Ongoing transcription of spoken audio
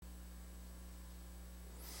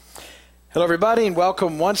Hello, everybody, and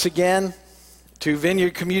welcome once again to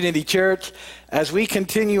Vineyard Community Church as we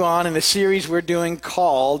continue on in a series we're doing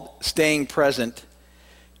called Staying Present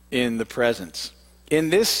in the Presence. In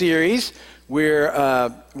this series,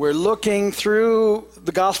 we're looking through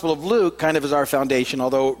the Gospel of Luke, kind of as our foundation,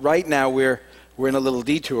 although right now we're in a little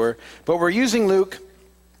detour. But we're using Luke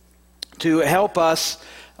to help us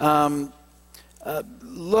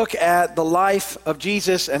look at the life of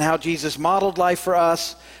Jesus and how Jesus modeled life for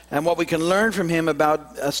us and what we can learn from him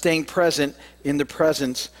about staying present in the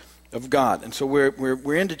presence of God. And so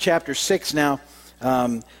we're into chapter 6 now.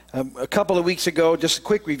 A couple of weeks ago, just a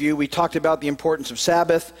quick review, we talked about the importance of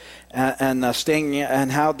Sabbath and staying,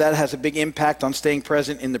 and how that has a big impact on staying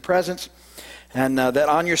present in the presence. And that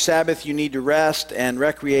on your Sabbath you need to rest and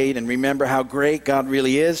recreate and remember how great God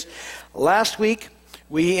really is. Last week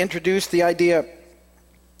we introduced the idea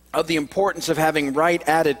of the importance of having right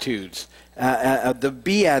attitudes, the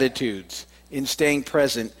Beatitudes in staying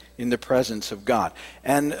present in the presence of God.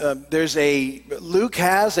 And Luke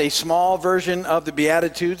has a small version of the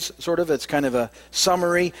Beatitudes, sort of. It's kind of a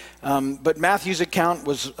summary. But Matthew's account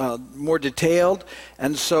was more detailed.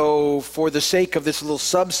 And so for the sake of this little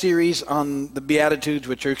sub-series on the Beatitudes,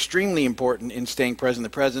 which are extremely important in staying present in the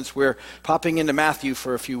presence, we're popping into Matthew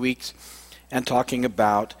for a few weeks and talking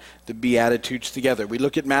about the Beatitudes together. We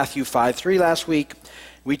looked at Matthew 5:3 last week.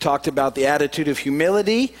 We talked about the attitude of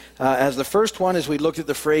humility as the first one, as we looked at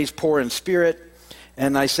the phrase poor in spirit.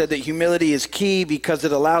 And I said that humility is key because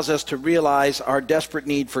it allows us to realize our desperate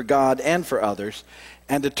need for God and for others,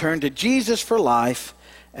 and to turn to Jesus for life,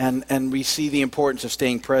 and we see the importance of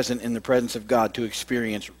staying present in the presence of God to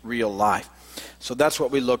experience real life. So that's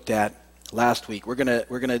what we looked at last week. We're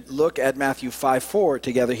gonna look at Matthew 5:4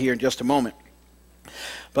 together here in just a moment.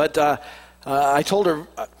 But I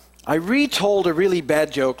retold a really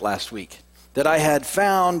bad joke last week that I had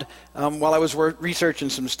found while I was researching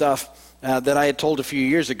some stuff that I had told a few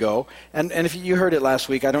years ago. And if you heard it last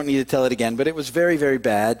week, I don't need to tell it again, but it was very, very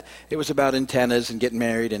bad. It was about antennas and getting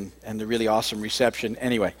married and the really awesome reception.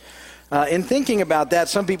 Anyway, in thinking about that,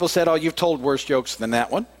 some people said, oh, you've told worse jokes than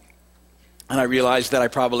that one. And I realized that I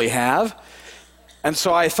probably have. And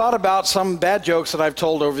so I thought about some bad jokes that I've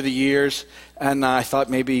told over the years, and I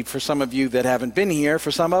thought maybe for some of you that haven't been here,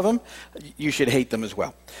 for some of them, you should hate them as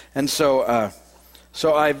well. And so I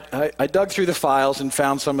dug through the files and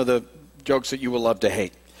found some of the jokes that you will love to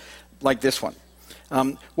hate, like this one.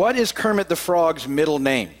 What is Kermit the Frog's middle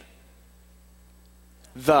name?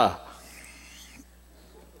 The.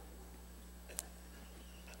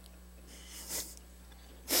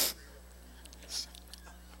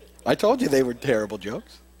 I told you they were terrible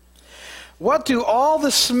jokes. What do all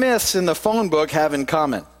the Smiths in the phone book have in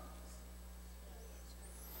common?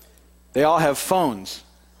 They all have phones.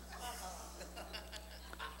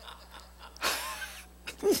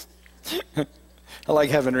 I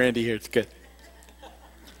like having Randy here. It's good.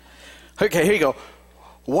 Okay, here you go.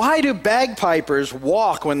 Why do bagpipers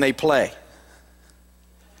walk when they play?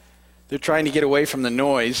 They're trying to get away from the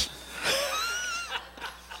noise.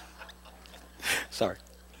 Sorry.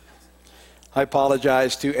 I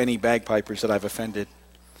apologize to any bagpipers that I've offended.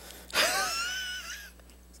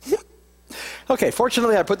 Okay,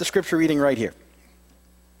 fortunately I put the scripture reading right here.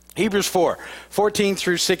 Hebrews 4:14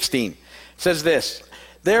 through 16 says this: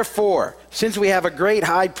 Therefore, since we have a great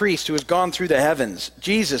high priest who has gone through the heavens,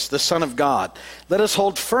 Jesus, the Son of God, let us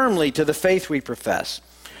hold firmly to the faith we profess.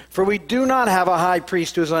 For we do not have a high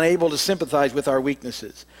priest who is unable to sympathize with our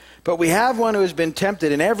weaknesses, but we have one who has been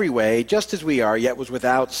tempted in every way, just as we are, yet was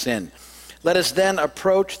without sin. Let us then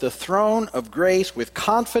approach the throne of grace with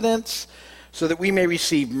confidence, so that we may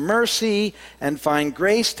receive mercy and find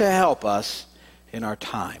grace to help us in our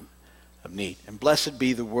time of need. And blessed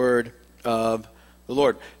be the word of the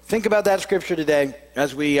Lord. Think about that scripture today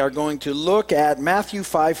as we are going to look at Matthew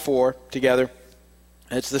 5:4 together.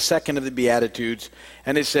 It's the second of the Beatitudes.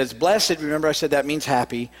 And it says, blessed, remember I said that means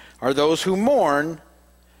happy, are those who mourn,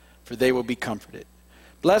 for they will be comforted.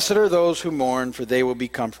 Blessed are those who mourn, for they will be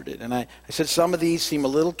comforted. And I said some of these seem a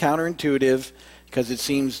little counterintuitive because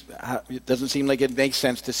it doesn't seem like it makes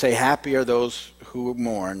sense to say happy are those who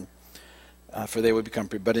mourn, for they will be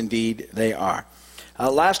comforted. But indeed, they are.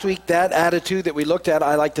 Last week, that attitude that we looked at,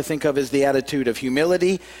 I like to think of as the attitude of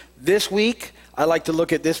humility. This week, I like to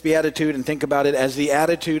look at this beatitude and think about it as the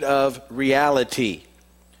attitude of reality.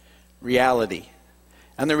 Reality.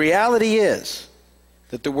 And the reality is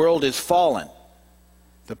that the world is fallen.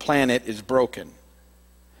 The planet is broken.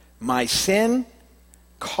 My sin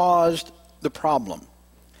caused the problem.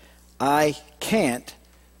 I can't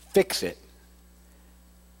fix it.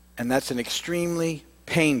 And that's an extremely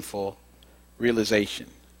painful realization.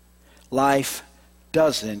 life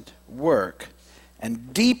doesn't work.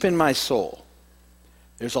 And deep in my soul,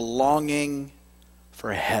 there's a longing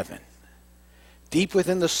for heaven. Deep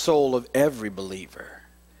within the soul of every believer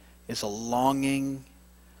is a longing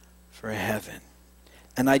for heaven.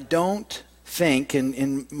 And I don't think,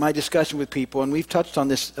 in my discussion with people, and we've touched on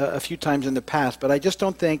this a few times in the past, but I just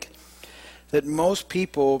don't think that most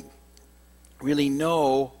people really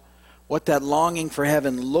know what that longing for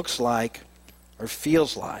heaven looks like or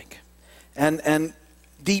feels like. And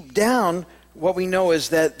deep down, what we know is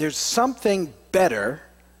that there's something better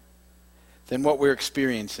than what we're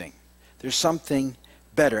experiencing. There's something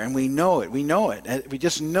better, and we know it. We know it. We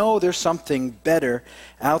just know there's something better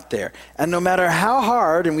out there. And no matter how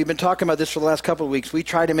hard, and we've been talking about this for the last couple of weeks, we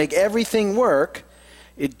try to make everything work,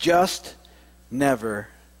 it just never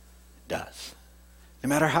does. No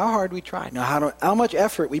matter how hard we try, how much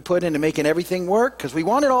effort we put into making everything work, because we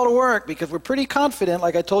want it all to work, because we're pretty confident,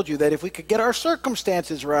 like I told you, that if we could get our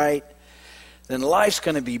circumstances right, then life's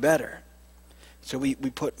going to be better. So we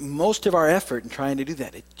put most of our effort in trying to do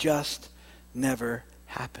that. It just never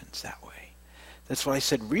happens that way. That's why I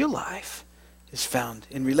said real life is found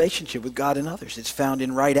in relationship with God and others. It's found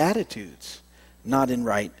in right attitudes, not in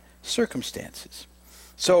right circumstances.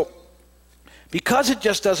 So, because it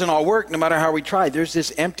just doesn't all work, no matter how we try, there's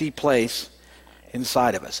this empty place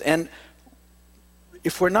inside of us. And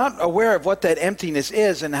if we're not aware of what that emptiness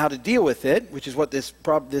is and how to deal with it, which is what this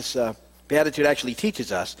Beatitude actually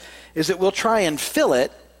teaches us, is that we'll try and fill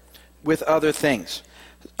it with other things.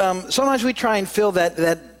 Sometimes we try and fill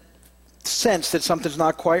that sense that something's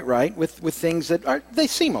not quite right with things that they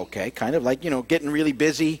seem okay, kind of like, getting really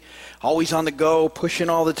busy, always on the go, pushing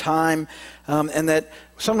all the time, and that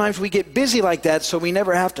sometimes we get busy like that so we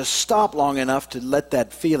never have to stop long enough to let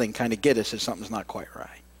that feeling kind of get us that something's not quite right.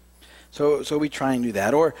 So we try and do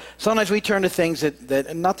that. Or sometimes we turn to things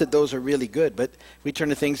that not that those are really good, but we turn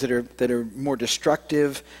to things that are more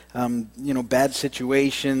destructive, bad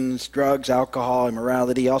situations, drugs, alcohol,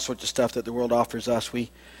 immorality, all sorts of stuff that the world offers us.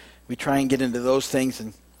 We try and get into those things,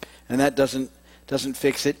 and that doesn't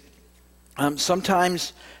fix it.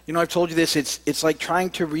 Sometimes, I've told you this, it's like trying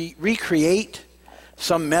to recreate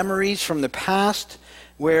some memories from the past,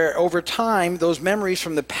 where over time, those memories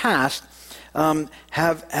from the past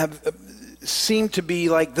have seemed to be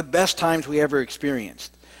like the best times we ever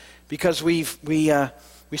experienced, because we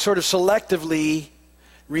sort of selectively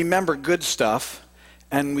remember good stuff,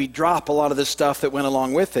 and we drop a lot of the stuff that went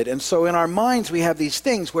along with it. And so in our minds we have these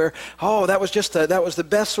things where, that was the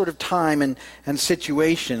best sort of time and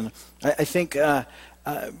situation. I think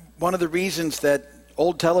one of the reasons that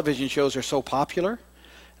old television shows are so popular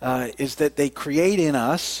is that they create in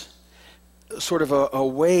us sort of a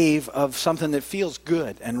wave of something that feels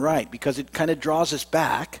good and right, because it kind of draws us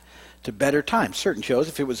back to better times. Certain shows,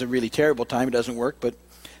 if it was a really terrible time, it doesn't work, but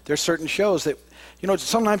there's certain shows that,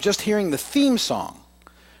 sometimes just hearing the theme song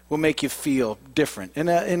will make you feel different in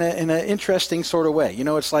an interesting sort of way.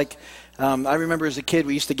 It's like, I remember as a kid,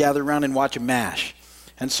 we used to gather around and watch MASH.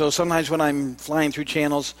 And so sometimes when I'm flying through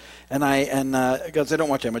channels because I don't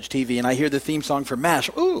watch that much TV, and I hear the theme song for MASH,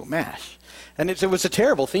 ooh, MASH. And it was a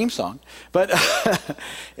terrible theme song, but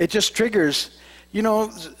it just triggers,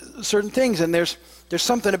 certain things. And there's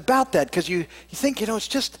something about that, because you think, it's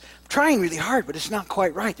just trying really hard, but it's not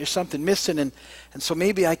quite right. There's something missing, and so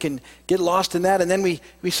maybe I can get lost in that. And then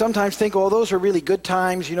we sometimes think, those are really good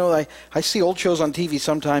times. I see old shows on TV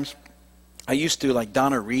sometimes. I used to, like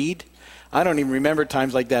Donna Reed. I don't even remember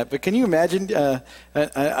times like that. But can you imagine, I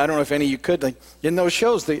don't know if any of you could, like in those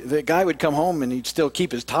shows, the guy would come home and he'd still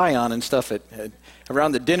keep his tie on and stuff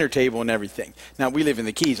around the dinner table and everything. Now, we live in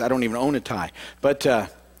the Keys. I don't even own a tie. But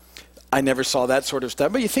I never saw that sort of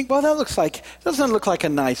stuff. But you think, doesn't look like a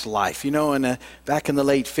nice life, back in the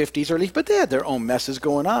late 50s or at least. But they had their own messes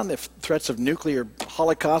going on. The threats of nuclear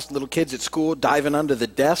holocaust, little kids at school diving under the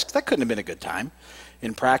desks. That couldn't have been a good time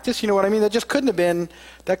in practice. You know what I mean? That just couldn't have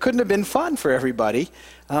been fun for everybody.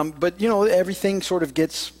 But everything sort of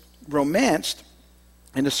gets romanced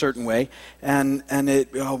in a certain way, and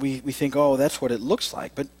we think, that's what it looks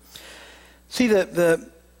like. But see, the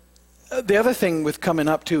other thing with coming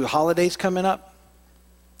up too, holidays coming up,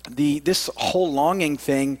 this whole longing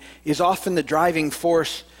thing is often the driving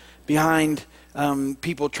force behind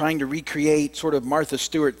people trying to recreate sort of Martha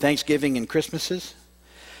Stewart Thanksgiving and Christmases.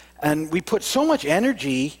 And we put so much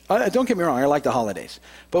energy, don't get me wrong, I like the holidays,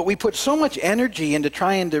 but we put so much energy into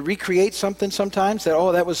trying to recreate something sometimes that,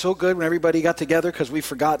 that was so good when everybody got together, because we've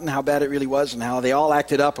forgotten how bad it really was and how they all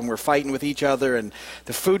acted up and were fighting with each other and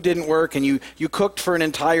the food didn't work, and you cooked for an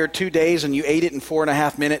entire 2 days and you ate it in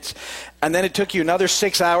 4.5 minutes, and then it took you another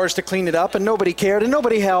 6 hours to clean it up, and nobody cared and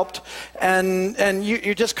nobody helped, and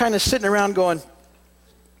you're just kind of sitting around going,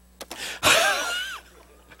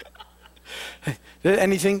 Did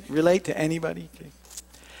anything relate to anybody?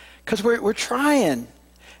 Because we're trying.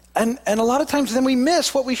 And a lot of times then we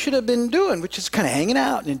miss what we should have been doing, which is kind of hanging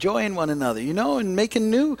out and enjoying one another, and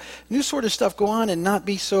making new sort of stuff go on and not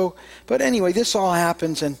be so. But anyway, this all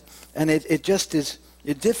happens, and it just is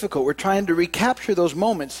difficult. We're trying to recapture those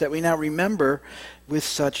moments that we now remember with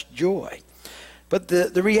such joy. But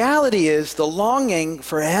the reality is the longing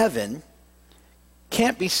for heaven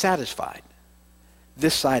can't be satisfied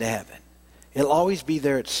this side of heaven. It'll always be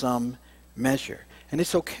there at some measure. And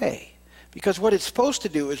it's okay. Because what it's supposed to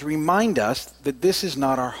do is remind us that this is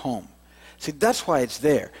not our home. See, that's why it's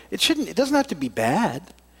there. It doesn't have to be bad.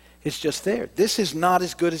 It's just there. This is not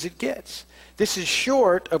as good as it gets. This is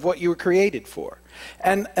short of what you were created for.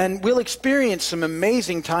 And we'll experience some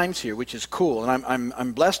amazing times here, which is cool. And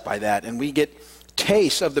I'm blessed by that. And we get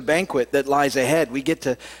taste of the banquet that lies ahead. We get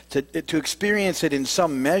to experience it in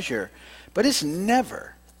some measure. But it's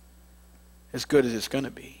never as good as it's going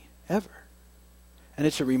to be, ever. And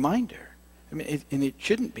it's a reminder. And it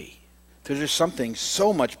shouldn't be. There's something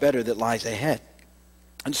so much better that lies ahead.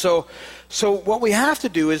 And so what we have to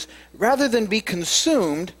do is, rather than be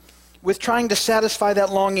consumed with trying to satisfy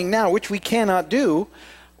that longing now, which we cannot do,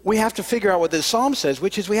 we have to figure out what the psalm says,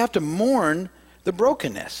 which is we have to mourn the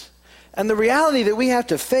brokenness. And the reality that we have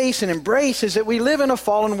to face and embrace is that we live in a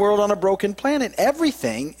fallen world on a broken planet.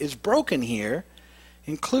 Everything is broken here,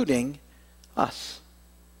 including us.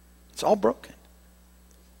 It's all broken.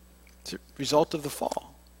 It's a result of the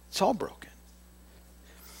fall. It's all broken.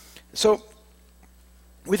 So,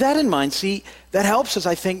 with that in mind, see, that helps us,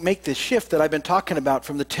 I think, make this shift that I've been talking about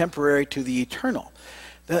from the temporary to the eternal.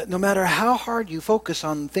 That no matter how hard you focus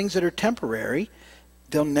on things that are temporary,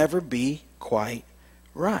 they'll never be quite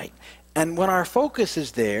right. And when our focus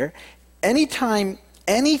is there, anytime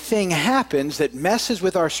anything happens that messes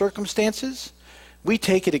with our circumstances, we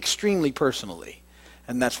take it extremely personally.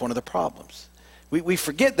 And that's one of the problems. We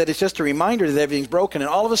forget that it's just a reminder that everything's broken, and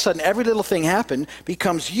all of a sudden every little thing happened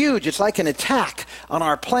becomes huge. It's like an attack on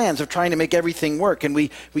our plans of trying to make everything work. And we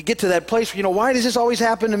get to that place where, why does this always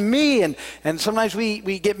happen to me? And sometimes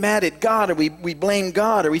we get mad at God, or we blame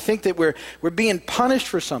God, or we think that we're being punished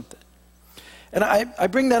for something. And I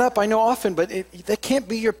bring that up, I know often, but that can't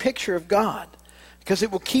be your picture of God, because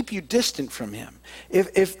it will keep you distant from Him.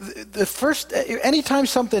 Anytime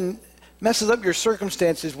something messes up your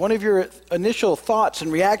circumstances, one of your initial thoughts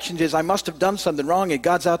and reactions is, I must have done something wrong and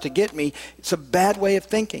God's out to get me. It's a bad way of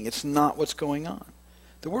thinking. It's not what's going on.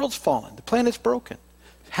 The world's fallen. The planet's broken.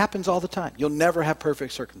 It happens all the time. You'll never have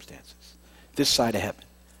perfect circumstances this side of heaven.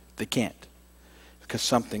 They can't, because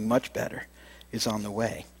something much better is on the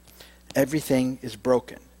way. Everything is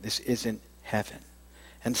broken. This isn't heaven.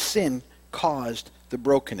 And sin caused the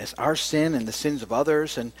brokenness. Our sin and the sins of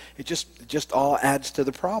others, and it just all adds to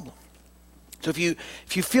the problem. So if you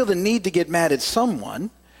feel the need to get mad at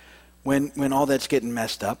someone when all that's getting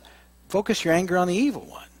messed up, focus your anger on the evil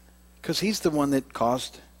one, because he's the one that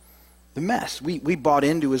caused the mess. We bought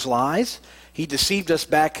into his lies. He deceived us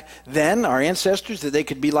back then, our ancestors, that they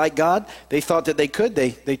could be like God. They thought that they could.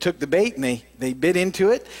 They took the bait and they bit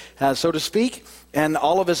into it, so to speak. And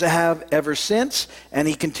all of us have ever since. And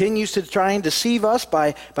he continues to try and deceive us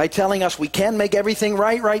by telling us we can make everything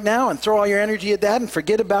right now, and throw all your energy at that and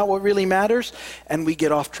forget about what really matters. And we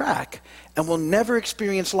get off track. And we'll never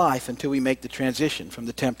experience life until we make the transition from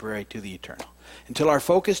the temporary to the eternal. Until our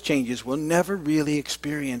focus changes, we'll never really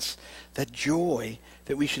experience that joy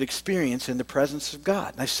that we should experience in the presence of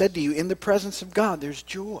God. And I said to you, in the presence of God, there's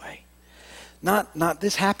joy. Not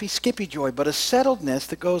this happy, skippy joy, but a settledness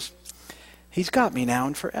that goes, He's got me now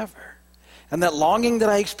and forever. And that longing that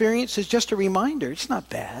I experience is just a reminder. It's not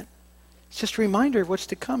bad. It's just a reminder of what's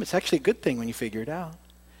to come. It's actually a good thing when you figure it out.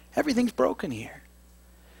 Everything's broken here.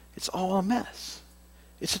 It's all a mess.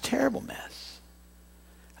 It's a terrible mess.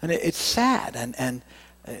 And it's sad, and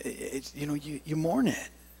it's, you mourn it.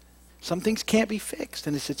 Some things can't be fixed,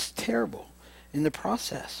 and it's terrible in the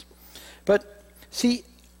process. But see,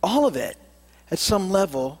 all of it, at some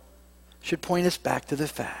level, should point us back to the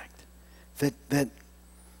fact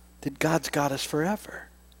that God's got us forever.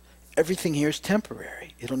 Everything here is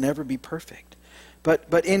temporary. It'll never be perfect.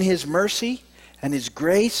 But in His mercy and his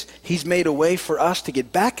grace, he's made a way for us to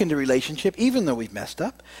get back into relationship even though we've messed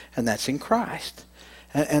up, and that's in Christ.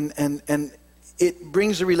 And it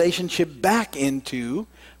brings the relationship back into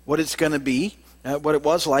what it's going to be, what it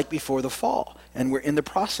was like before the fall. And we're in the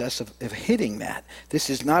process of hitting that. This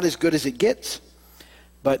is not as good as it gets,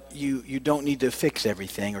 but you don't need to fix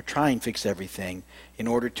everything or try and fix everything in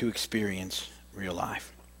order to experience real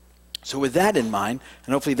life. So with that in mind,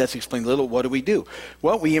 and hopefully that's explained a little, what do?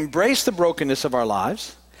 Well, we embrace the brokenness of our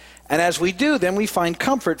lives, and as we do, then we find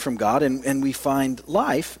comfort from God, and we find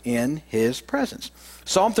life in his presence.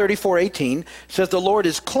 Psalm 34:18 says, "The Lord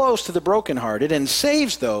is close to the brokenhearted and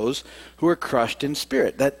saves those who are crushed in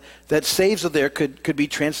spirit." That saves there could be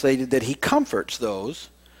translated that he comforts those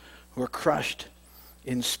who are crushed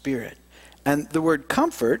in spirit. And the word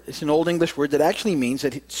comfort is an Old English word that actually means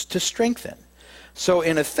that it's to strengthen. So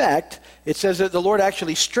in effect, it says that the Lord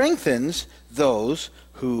actually strengthens those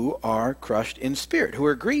who are crushed in spirit, who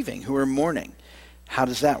are grieving, who are mourning. How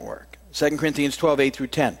does that work? 2 Corinthians 12:8 through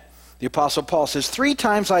 10. The Apostle Paul says, "3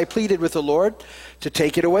 times I pleaded with the Lord to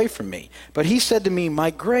take it away from me. But he said to me, 'My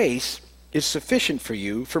grace is sufficient for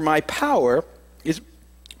you, for my power is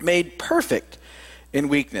made perfect in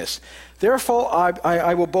weakness. Therefore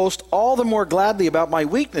I will boast all the more gladly about my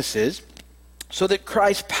weaknesses, so that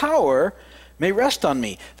Christ's power may rest on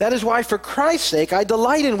me. That is why, for Christ's sake, I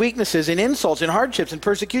delight in weaknesses, in insults, in hardships, in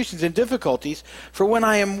persecutions, in difficulties. For when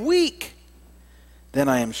I am weak, then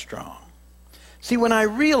I am strong.'" See, when I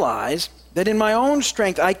realize that in my own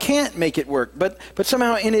strength I can't make it work, but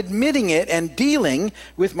somehow in admitting it and dealing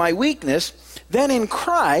with my weakness, then in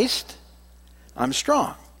Christ I'm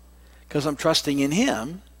strong, because I'm trusting in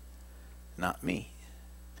him, not me.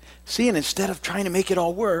 See, and instead of trying to make it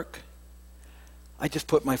all work, I just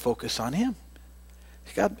put my focus on him.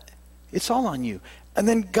 God, it's all on you. And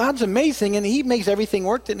then God's amazing, and he makes everything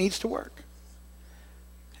work that needs to work.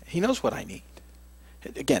 He knows what I need.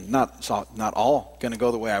 Again, not all going to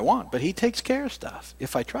go the way I want, but he takes care of stuff.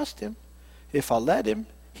 If I trust him, if I'll let him,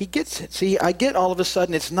 he gets it. See, I get all of a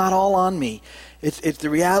sudden it's not all on me. It's the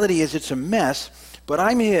reality is it's a mess, but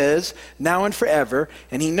I'm his now and forever,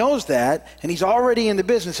 and he knows that, and he's already in the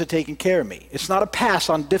business of taking care of me. It's not a pass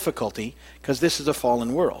on difficulty, because this is a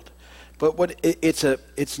fallen world. But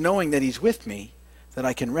it's knowing that he's with me, that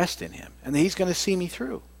I can rest in him, and that he's going to see me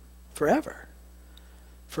through forever.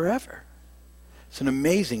 Forever. It's an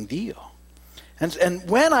amazing deal. And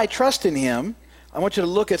when I trust in him, I want you to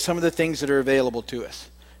look at some of the things that are available to us.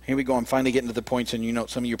 Here we go. I'm finally getting to the points, and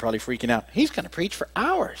some of you are probably freaking out. He's going to preach for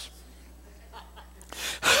hours.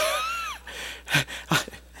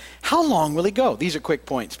 How long will he go? These are quick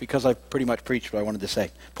points because I've pretty much preached what I wanted to say.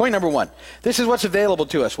 Point number 1. This is what's available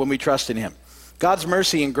to us when we trust in him. God's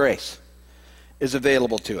mercy and grace is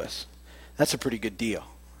available to us. That's a pretty good deal.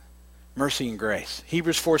 Mercy and grace.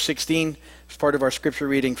 Hebrews 4:16 is part of our scripture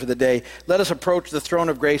reading for the day. "Let us approach the throne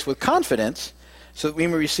of grace with confidence, so that we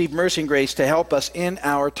may receive mercy and grace to help us in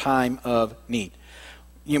our time of need."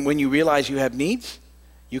 When you realize you have needs,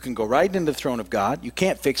 you can go right into the throne of God. You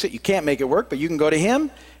can't fix it. You can't make it work, but you can go to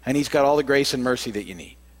him, and he's got all the grace and mercy that you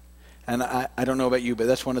need. And I don't know about you, but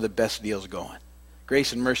that's one of the best deals going.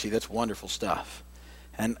 Grace and mercy, that's wonderful stuff.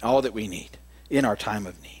 And all that we need in our time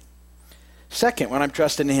of need. Second, when I'm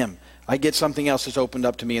trusting him, I get something else that's opened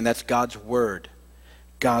up to me, and that's God's word.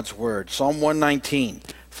 God's word. Psalm 119,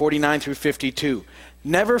 49 through 52.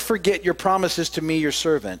 "Never forget your promises to me, your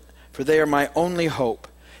servant, for they are my only hope.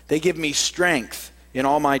 They give me strength in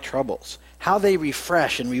all my troubles. How they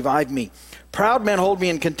refresh and revive me. Proud men hold me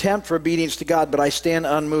in contempt for obedience to God, but I stand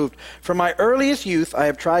unmoved. From my earliest youth I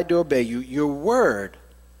have tried to obey you. Your word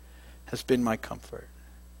has been my comfort."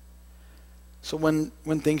 So when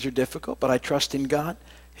things are difficult, but I trust in God,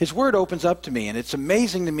 his word opens up to me, and it's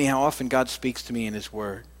amazing to me how often God speaks to me in his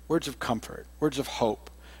word. Words of comfort, words of hope,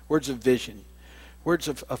 words of vision, words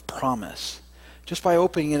of promise. Just by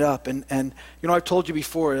opening it up. And I've told you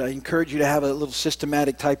before, I encourage you to have a little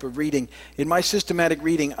systematic type of reading. In my systematic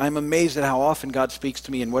reading, I'm amazed at how often God speaks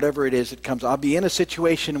to me, and whatever it is, it comes. I'll be in a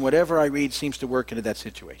situation, and whatever I read seems to work into that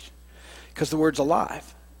situation. Because the word's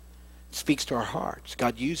alive. It speaks to our hearts.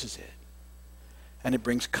 God uses it. And it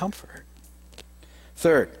brings comfort.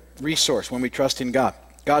 Third, resource when we trust in God.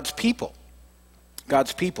 God's people.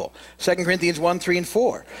 God's people. 2 Corinthians 1, 3, and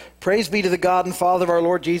 4. "Praise be to the God and Father of our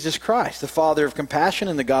Lord Jesus Christ, the Father of compassion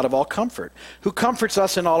and the God of all comfort, who comforts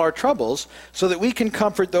us in all our troubles, so that we can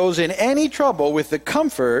comfort those in any trouble with the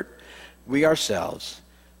comfort we ourselves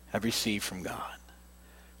have received from God."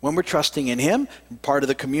 When we're trusting in him, part of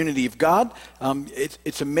the community of God,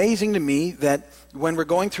 it's amazing to me that when we're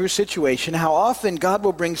going through a situation, how often God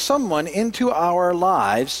will bring someone into our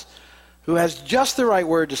lives who has just the right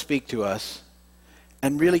word to speak to us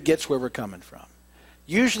and really gets where we're coming from.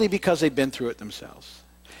 Usually because they've been through it themselves.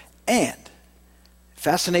 And it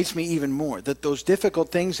fascinates me even more that those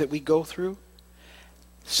difficult things that we go through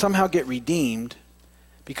somehow get redeemed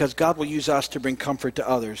because God will use us to bring comfort to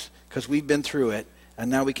others because we've been through it, and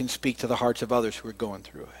now we can speak to the hearts of others who are going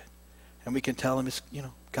through it. And we can tell them,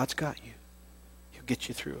 God's got you. He'll get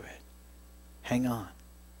you through it. Hang on.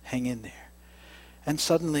 Hang in there. And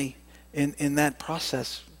suddenly, in that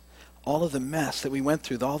process, all of the mess that we went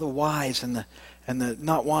through, all the whys and the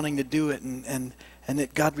not wanting to do it, and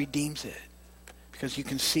that God redeems it because you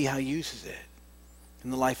can see how he uses it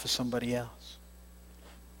in the life of somebody else.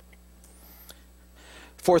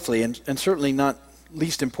 Fourthly, and certainly not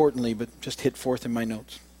least importantly, but just hit fourth in my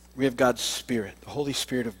notes, we have God's Spirit. The Holy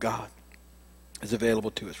Spirit of God is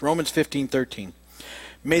available to us. Romans 15:13.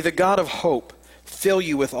 May the God of hope fill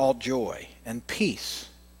you with all joy and peace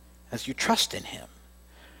as you trust in him,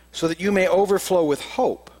 so that you may overflow with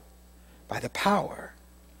hope by the power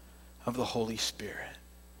of the Holy Spirit.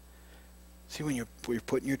 See, when you're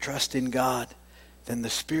putting your trust in God, then the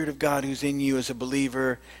Spirit of God who's in you as a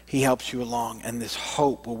believer, he helps you along, and this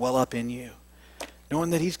hope will well up in you,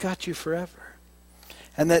 knowing that he's got you forever.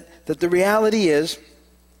 And that the reality is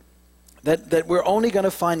that we're only going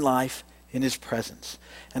to find life in his presence.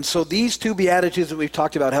 And so these two Beatitudes that we've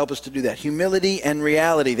talked about help us to do that. Humility and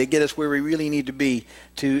reality. They get us where we really need to be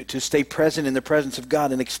to stay present in the presence of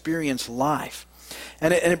God and experience life.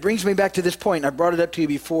 And it brings me back to this point. I brought it up to you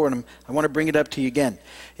before, and I want to bring it up to you again.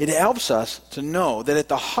 It helps us to know that at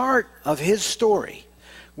the heart of his story,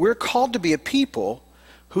 we're called to be a people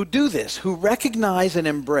who do this, who recognize and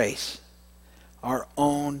embrace our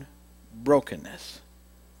own brokenness,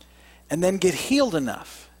 and then get healed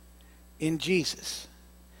enough in Jesus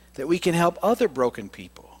that we can help other broken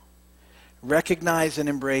people recognize and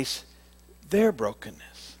embrace their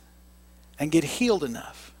brokenness and get healed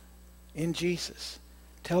enough in Jesus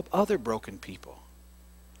to help other broken people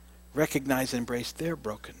recognize and embrace their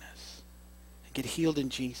brokenness and get healed in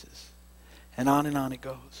Jesus. And on it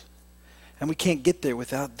goes. And we can't get there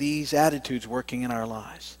without these attitudes working in our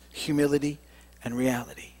lives. Humility and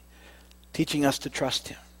reality. Teaching us to trust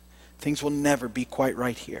him. Things will never be quite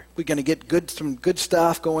right here. We're going to get some good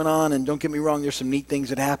stuff going on, and don't get me wrong, there's some neat things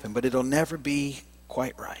that happen, but it'll never be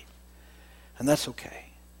quite right. And that's okay,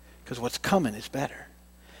 because what's coming is better.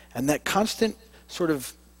 And that constant sort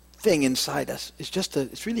of thing inside us is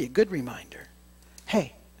it's really a good reminder.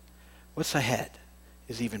 Hey, what's ahead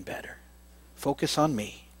is even better. Focus on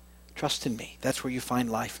me. Trust in me. That's where you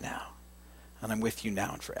find life now. And I'm with you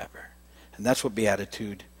now and forever. And that's what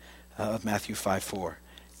Beatitude of Matthew 5:4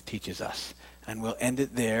 teaches us. And we'll end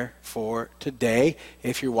it there for today.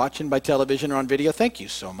 If you're watching by television or on video, thank you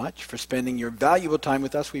so much for spending your valuable time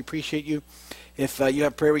with us. We appreciate you. If you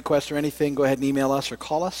have prayer requests or anything, go ahead and email us or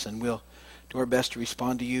call us, and we'll do our best to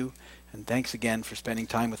respond to you. And thanks again for spending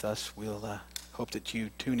time with us. We'll hope that you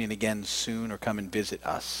tune in again soon or come and visit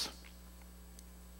us.